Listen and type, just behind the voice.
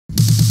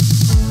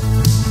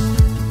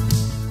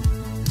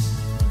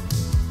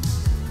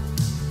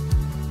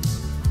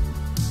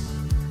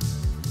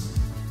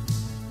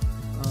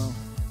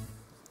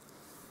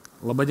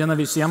Labadiena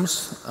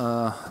visiems.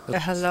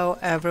 Hello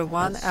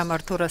everyone, I'm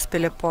Artūras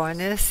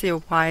Piliponis,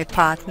 UI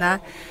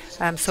partner.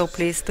 I'm so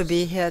pleased to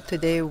be here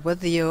today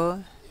with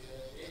you.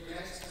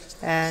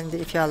 And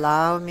if you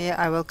allow me,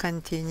 I will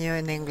continue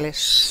in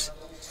English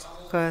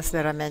because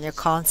there are many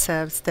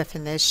concepts,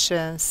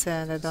 definitions,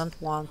 and I don't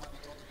want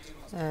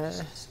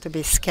to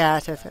be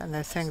scattered. And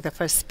I think the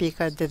first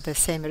speaker did the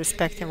same,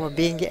 irrespective of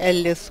being a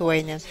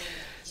Lithuanian.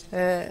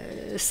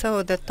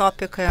 So the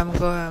topic I'm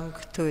going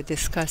to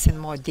discuss in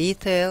more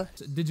detail.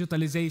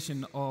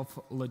 Digitalization of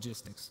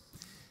logistics.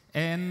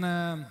 And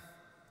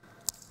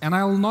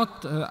I will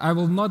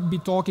not be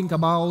talking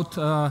about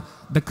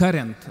the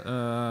current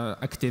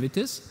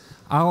activities.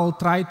 I'll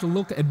try to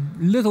look a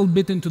little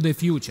bit into the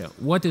future,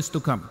 what is to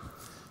come.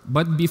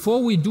 But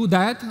before we do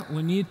that,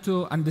 we need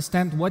to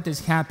understand what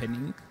is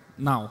happening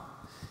now.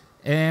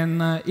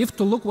 And if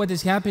to look what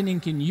is happening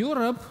in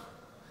Europe,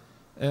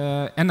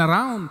 and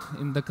around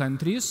in the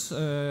countries,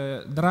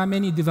 there are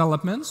many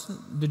developments,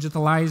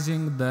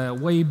 digitalizing the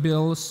way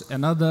bills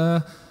and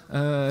other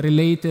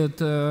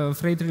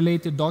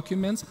freight-related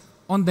documents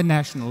on the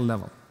national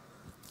level.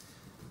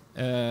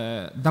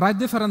 There are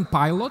different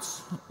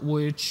pilots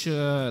which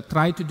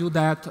try to do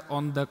that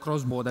on the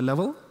cross-border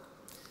level.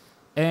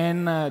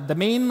 And the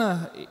main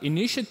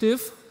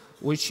initiative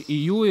which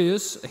EU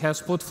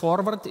has put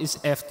forward is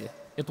EFTI.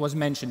 It was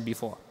mentioned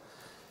before.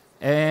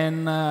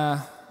 And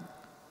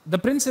the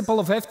principle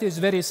of EFTI is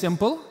very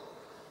simple.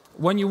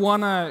 When you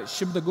want to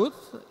ship the goods,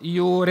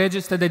 you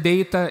register the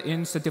data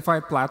in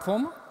certified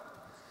platform,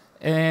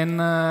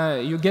 and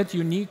you get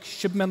unique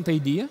shipment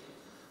ID,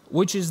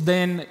 which is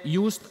then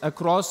used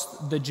across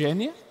the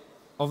journey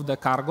of the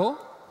cargo.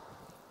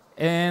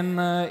 And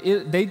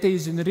data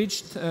is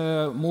enriched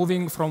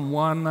moving from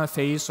one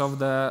phase of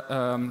the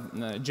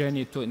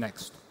journey to the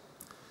next.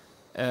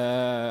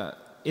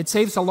 It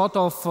saves a lot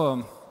of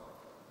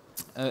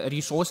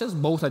resources,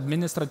 both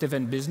administrative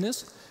and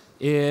business.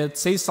 It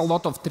saves a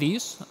lot of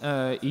trees.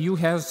 EU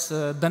has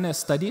done a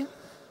study.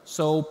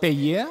 So per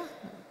year,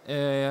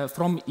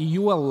 from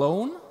EU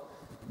alone,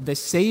 the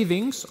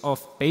savings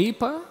of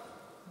paper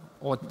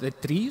or the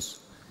trees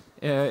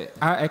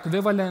are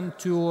equivalent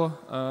to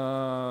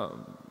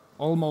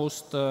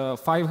almost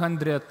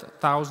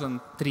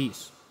 500,000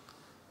 trees,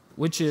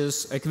 which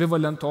is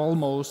equivalent to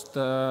almost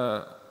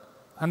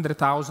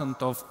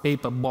 100,000 of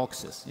paper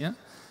boxes. Yeah?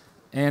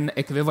 And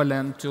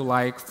equivalent to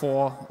like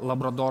 4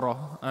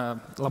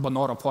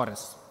 Labanoro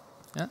forests.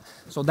 Yeah?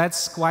 So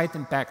that's quite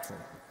impactful.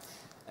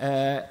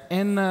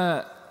 And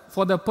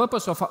for the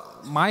purpose of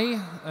my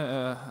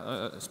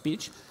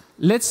speech,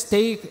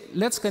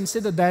 let's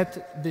consider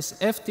that this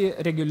FT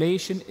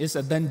regulation is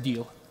a done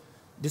deal.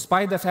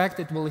 Despite the fact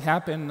it will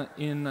happen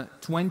in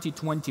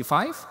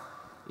 2025,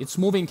 it's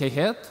moving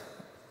ahead.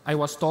 I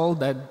was told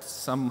that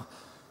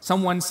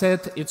someone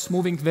said it's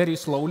moving very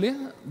slowly,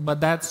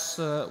 but that's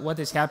what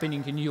is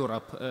happening in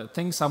Europe.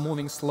 Things are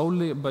moving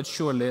slowly but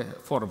surely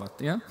forward.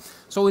 Yeah?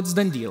 So it's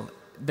done deal.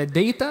 The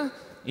data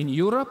in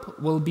Europe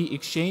will be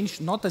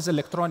exchanged not as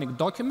electronic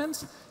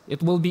documents,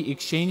 it will be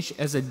exchanged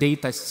as a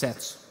data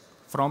sets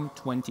from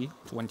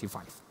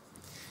 2025.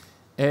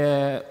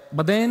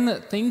 But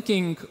then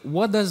thinking,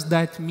 what does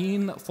that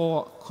mean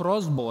for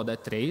cross-border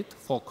trade,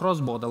 for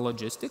cross-border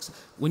logistics?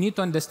 We need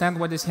to understand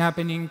what is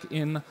happening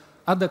in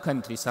other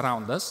countries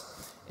around us.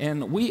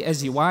 And we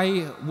as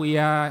UI, we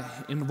are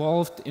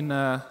involved in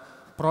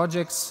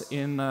projects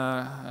in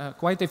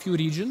quite a few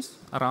regions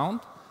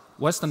around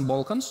Western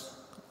Balkans,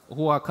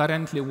 who are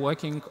currently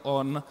working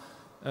on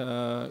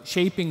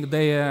shaping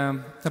their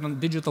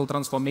digital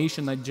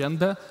transformation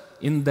agenda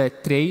in the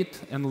trade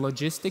and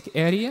logistic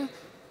area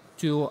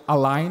to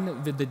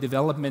align with the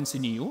developments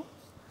in EU.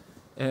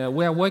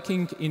 We are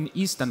working in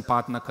Eastern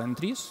partner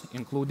countries,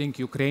 including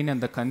Ukraine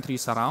and the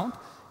countries around,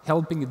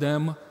 helping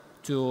them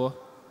to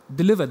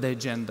deliver the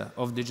agenda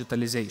of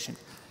digitalization.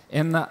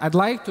 And I'd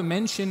like to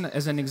mention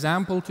as an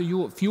example to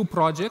you a few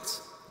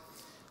projects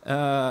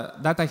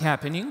that are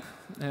happening.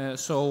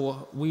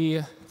 So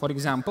we, for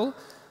example,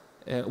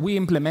 we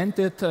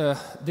implemented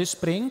this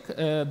spring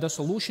the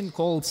solution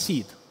called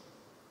SEED.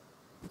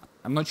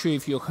 I'm not sure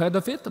if you heard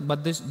of it,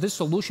 but this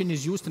solution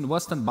is used in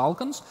Western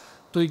Balkans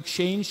to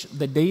exchange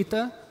the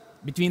data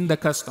between the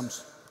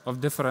customs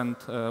of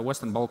different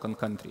Western Balkan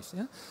countries.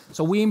 Yeah?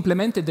 So we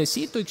implemented the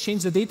SEED to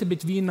exchange the data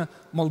between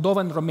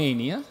Moldova and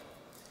Romania.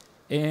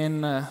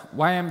 And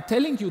why I'm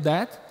telling you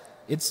that,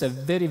 it's a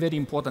very, very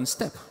important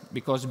step,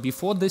 because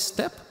before this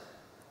step,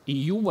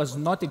 EU was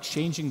not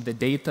exchanging the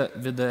data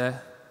with the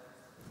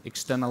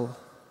external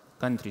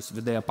countries,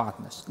 with their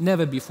partners.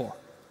 Never before.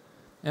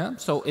 Yeah?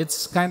 So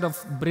it's kind of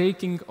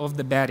breaking of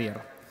the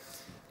barrier.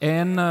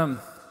 And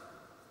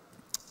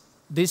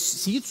this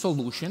SEED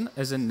solution,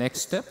 as a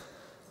next step,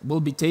 will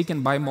be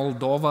taken by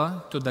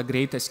Moldova to the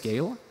greater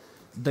scale.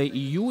 The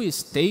EU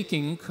is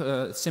taking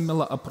a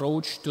similar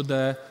approach to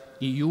the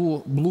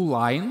EU Blue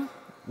Line,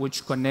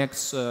 which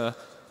connects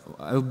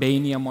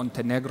Albania,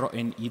 Montenegro,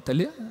 and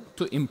Italy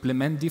to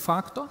implement de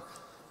facto,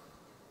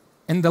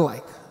 and the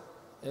like.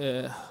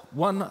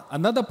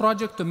 Another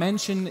project to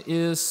mention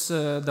is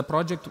the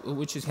project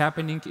which is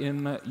happening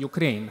in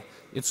Ukraine.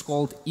 It's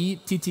called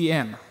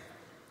ETTN.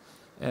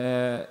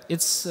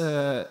 It's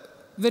a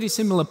very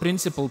similar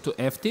principle to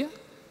EFTI.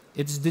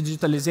 It's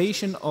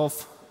digitalization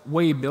of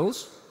way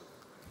bills.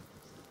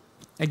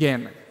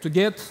 Again, to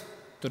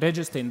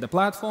register in the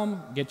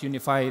platform, get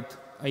unified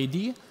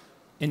ID,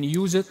 and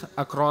use it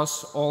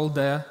across all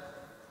the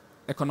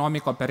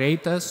economic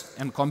operators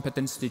and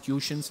competent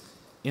institutions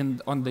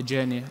on the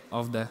journey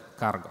of the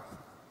cargo.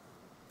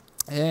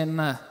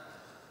 And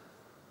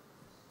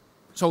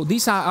so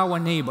these are our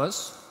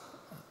neighbors.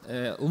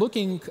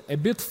 Looking a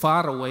bit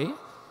far away,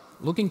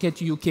 looking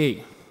at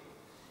UK.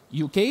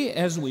 UK,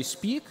 as we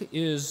speak,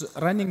 is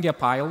running a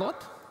pilot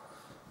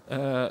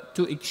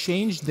to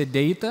exchange the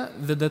data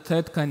with a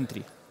third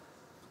country.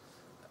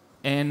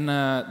 And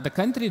the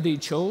country they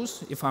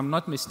chose, if I'm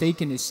not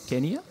mistaken, is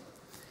Kenya.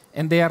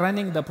 And they are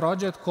running the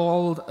project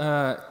called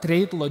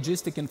Trade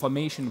Logistic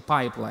Information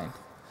Pipeline,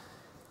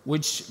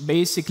 which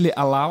basically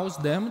allows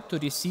them to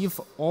receive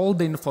all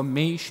the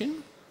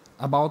information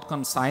about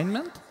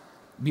consignment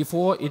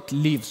before it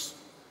leaves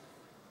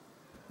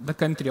the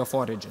country of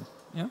origin,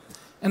 yeah?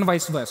 And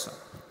vice versa.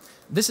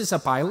 This is a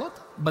pilot,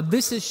 but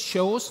this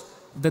shows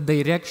the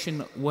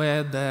direction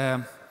where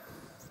the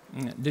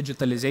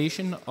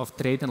digitalization of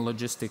trade and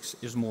logistics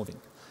is moving.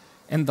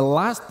 And the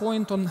last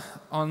point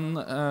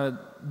on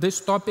this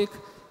topic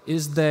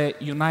is the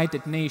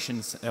United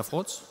Nations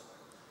efforts.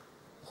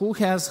 Who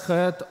has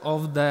heard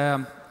of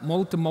the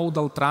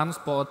multimodal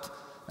transport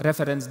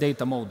reference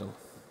data model?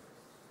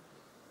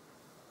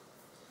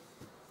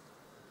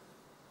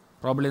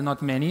 Probably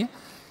not many.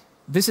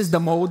 This is the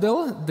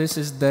model. This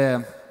is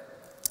the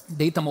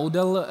data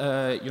model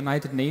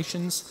United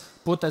Nations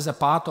put as a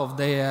part of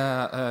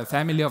their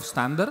family of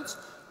standards,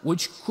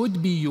 which could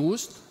be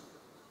used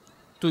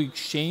to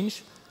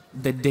exchange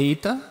the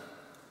data,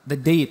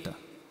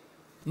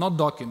 not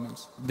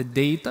documents, the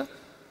data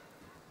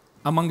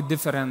among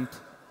different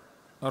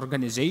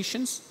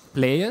organizations,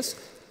 players,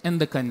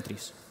 and the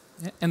countries.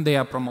 Yeah? And they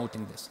are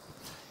promoting this.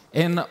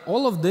 And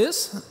all of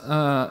this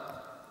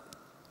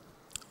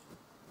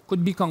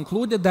could be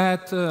concluded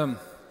that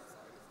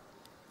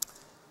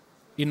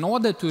in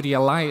order to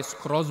realize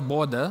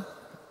cross-border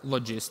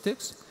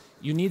logistics,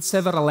 you need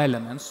several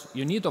elements.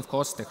 You need, of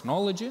course,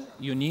 technology.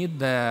 You need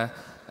the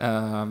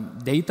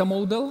data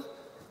model,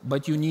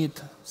 but you need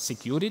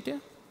security.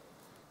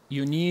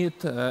 You need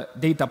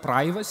data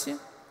privacy.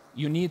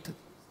 You need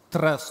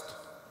trust.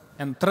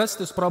 And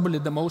trust is probably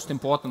the most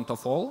important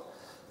of all,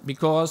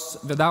 because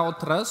without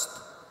trust,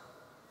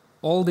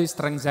 all these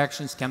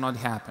transactions cannot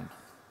happen.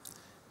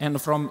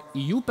 And from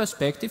EU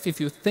perspective, if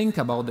you think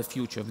about the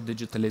future of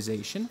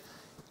digitalization,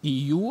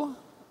 EU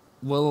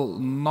will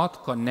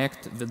not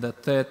connect with the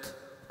third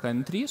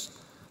countries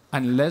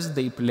unless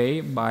they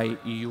play by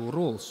EU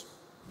rules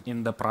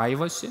in the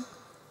privacy,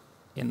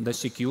 in the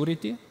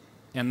security,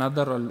 and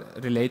other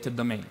related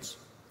domains.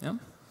 Yeah?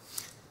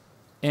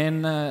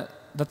 And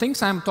the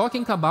things I'm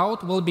talking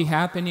about will be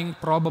happening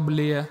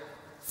probably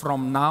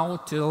from now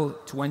till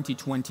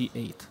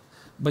 2028.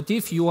 But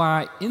if you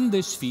are in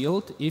this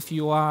field, if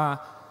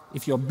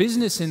your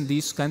business in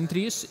these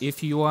countries,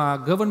 if you are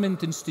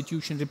government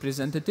institution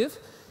representative,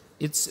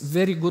 it's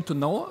very good to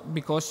know,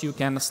 because you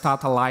can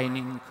start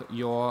aligning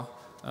your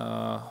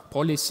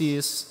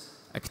policies,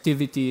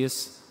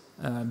 activities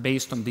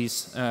based on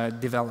these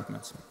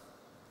developments.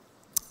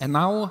 And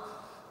now,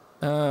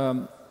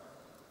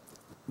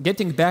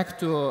 getting back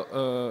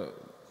to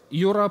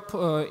Europe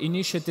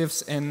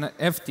initiatives and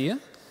FT,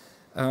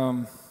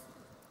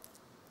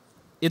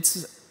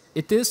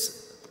 it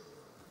is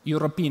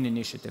European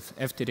initiative,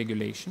 FT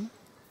regulation.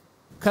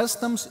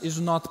 Customs is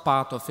not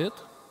part of it.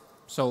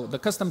 So the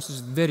customs is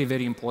a very,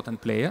 very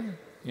important player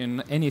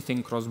in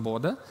anything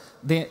cross-border.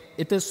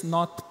 It is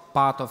not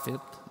part of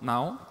it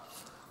now,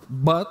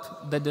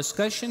 but the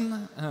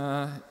discussion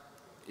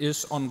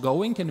is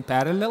ongoing in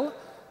parallel,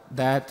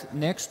 that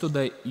next to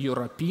the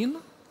European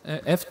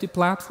FT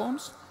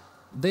platforms,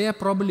 there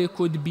probably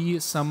could be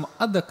some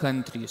other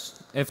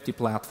countries' FT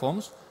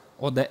platforms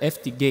or the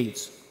FT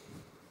gates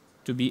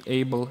to be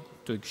able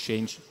to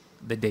exchange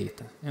the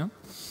data. Yeah?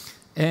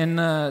 And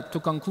to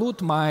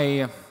conclude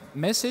my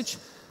message,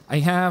 I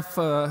have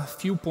a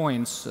few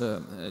points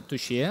to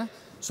share.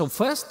 So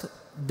first,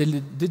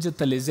 the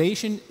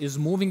digitalization is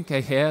moving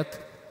ahead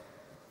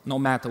no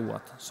matter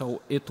what.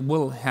 So it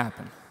will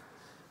happen.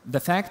 The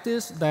fact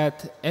is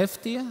that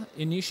FT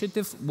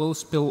initiative will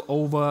spill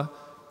over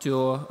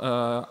to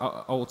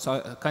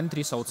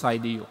countries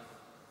outside the EU.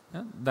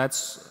 Yeah?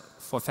 That's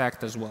for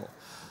fact as well.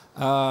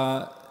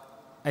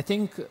 I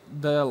think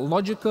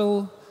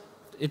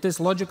it is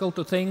logical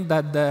to think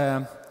that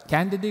the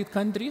candidate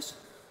countries,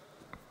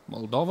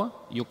 Moldova,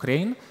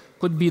 Ukraine,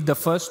 could be the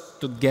first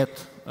to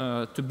get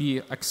to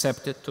be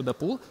accepted to the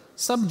pool,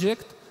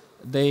 subject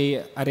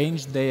they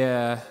arrange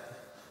their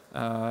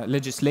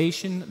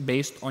legislation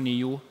based on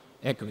EU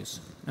acquis.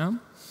 Yeah?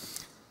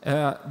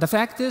 The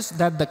fact is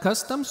that the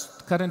customs,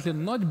 currently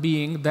not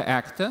being the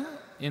actor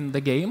in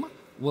the game,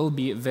 will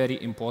be a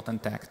very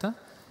important actor.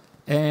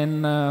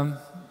 And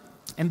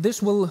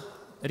this will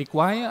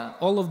require,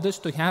 all of this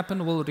to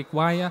happen will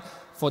require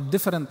for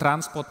different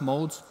transport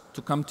modes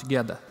to come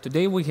together.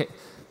 Today we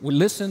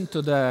listen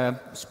to the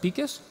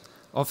speakers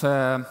of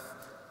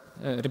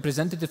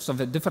representatives of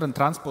the different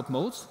transport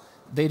modes.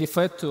 They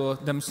refer to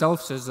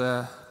themselves as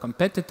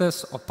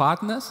competitors or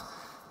partners,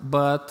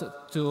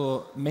 but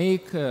to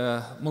make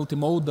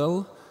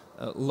multimodal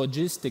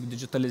logistic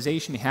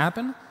digitalization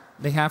happen,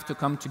 they have to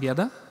come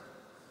together.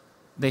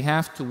 They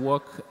have to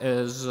work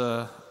as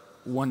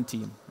one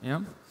team.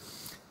 Yeah?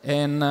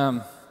 And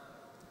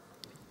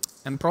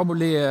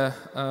probably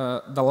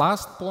the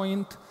last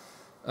point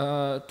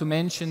to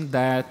mention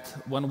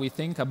that when we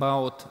think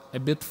about a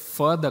bit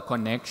further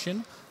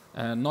connection,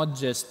 not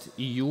just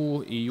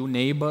EU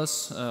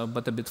neighbors,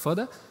 but a bit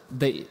further,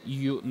 the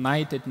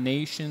United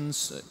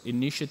Nations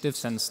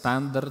initiatives and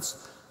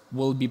standards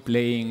will be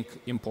playing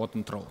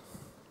important role.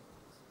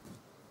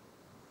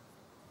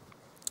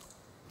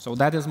 So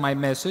that is my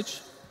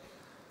message.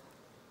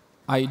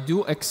 I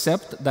do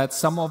accept that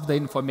some of the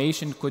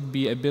information could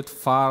be a bit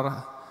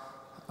far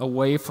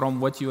away from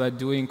what you are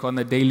doing on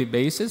a daily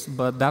basis,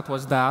 but that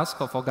was the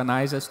ask of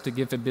organizers to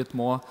give a bit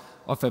more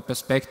of a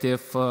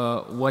perspective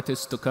what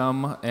is to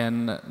come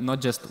and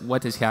not just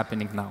what is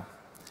happening now.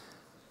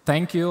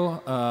 Thank you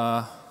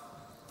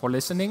for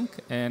listening,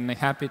 and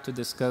happy to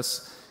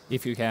discuss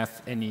if you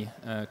have any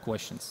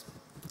questions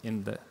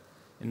in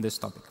this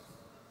topic.